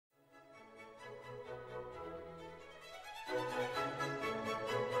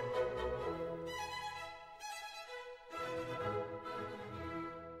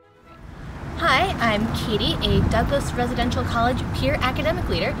I'm Katie, a Douglas Residential College peer academic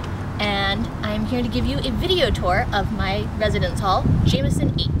leader, and I'm here to give you a video tour of my residence hall,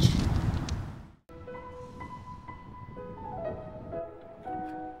 Jameson H.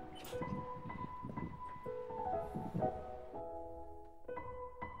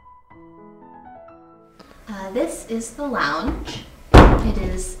 This is the lounge. It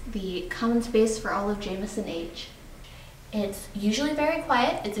is the common space for all of Jameson H. It's usually very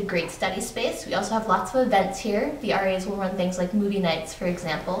quiet. It's a great study space. We also have lots of events here. The RAs will run things like movie nights, for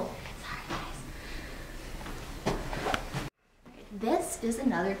example. Sorry, guys. This is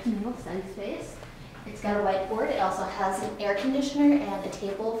another communal study space. It's got a whiteboard. It also has an air conditioner and a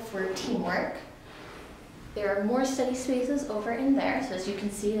table for teamwork. There are more study spaces over in there, so as you can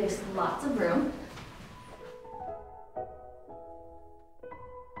see, there's lots of room.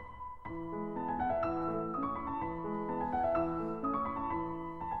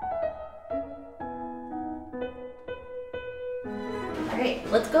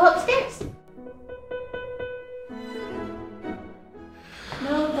 Alright, let's go upstairs.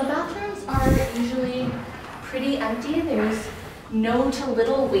 No, the bathrooms are usually pretty empty. There's no to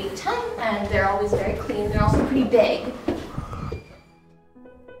little wait time, and they're always very clean. They're also pretty big.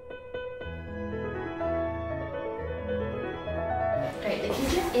 Alright, the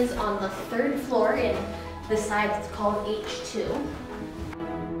kitchen is on the third floor in the side that's called H2.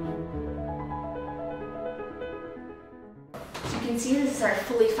 You can see this is our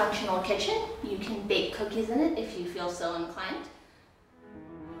fully functional kitchen. You can bake cookies in it if you feel so inclined.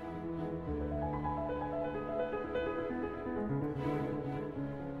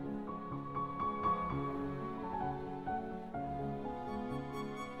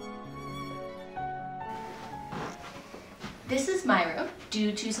 This is my room.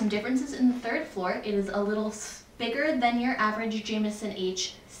 Due to some differences in the third floor, it is a little bigger than your average Jameson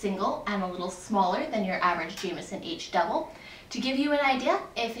H single and a little smaller than your average Jameson H double. To give you an idea,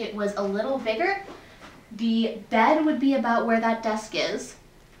 if it was a little bigger, the bed would be about where that desk is.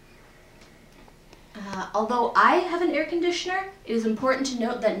 Although I have an air conditioner, it is important to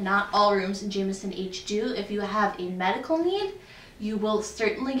note that not all rooms in Jameson H do. If you have a medical need, you will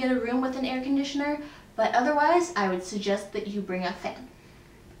certainly get a room with an air conditioner, but otherwise, I would suggest that you bring a fan.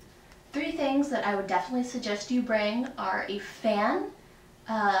 3 things that I would definitely suggest you bring are a fan,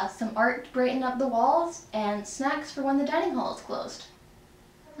 some art to brighten up the walls, and snacks for when the dining hall is closed.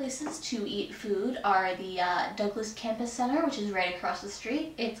 Places to eat food are the Douglas Campus Center, which is right across the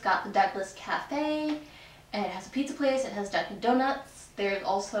street. It's got the Douglas Cafe, and it has a pizza place, it has Dunkin' Donuts. There's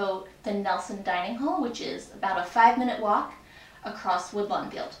also the Nelson Dining Hall, which is about a 5-minute walk across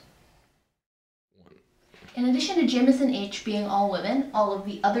Woodlawn Field. In addition to Jameson H being all women, all of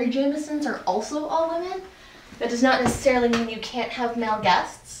the other Jamesons are also all women. That does not necessarily mean you can't have male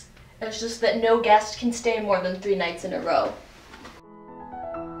guests. It's just that no guest can stay more than 3 nights in a row.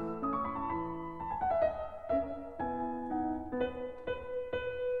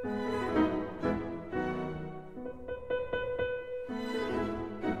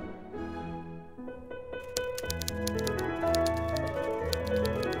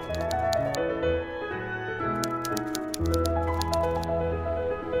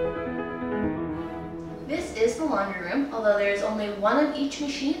 Is the laundry room. Although there's only one of each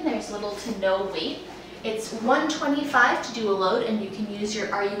machine, there's little to no wait. It's $125 to do a load, and you can use your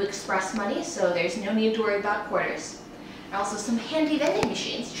RU Express money, so there's no need to worry about quarters. There are also some handy vending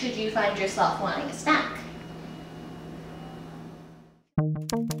machines should you find yourself wanting a snack.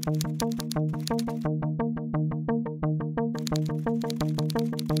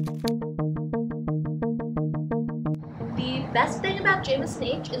 The best thing about Jameson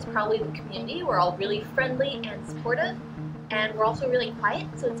H is probably the community. We're all really friendly and supportive, and we're also really quiet,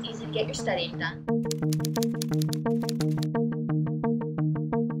 so it's easy to get your studying done.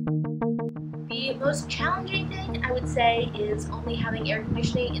 The most challenging thing, I would say, is only having air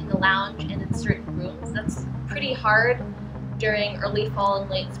conditioning in the lounge and in certain rooms. That's pretty hard during early fall and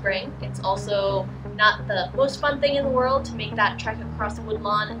late spring. It's also not the most fun thing in the world to make that trek across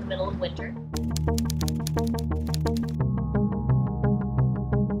Woodlawn in the middle of winter.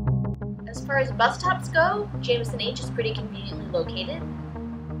 As far as bus stops go, Jameson H is pretty conveniently located.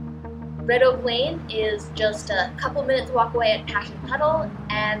 Red Oak Lane is just a couple minutes walk away at Passion Puddle,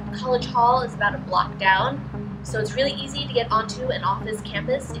 and College Hall is about a block down, so it's really easy to get onto an office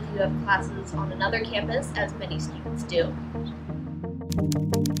campus if you have classes on another campus, as many students do.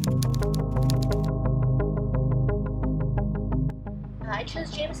 I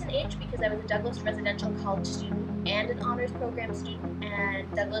chose Jameson H because I was a Douglas Residential College student and an honors program student,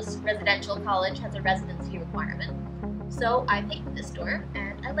 and Douglas Residential College has a residency requirement. So I picked this dorm,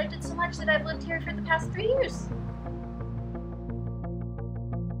 and I I liked it so much that I've lived here for the past 3 years.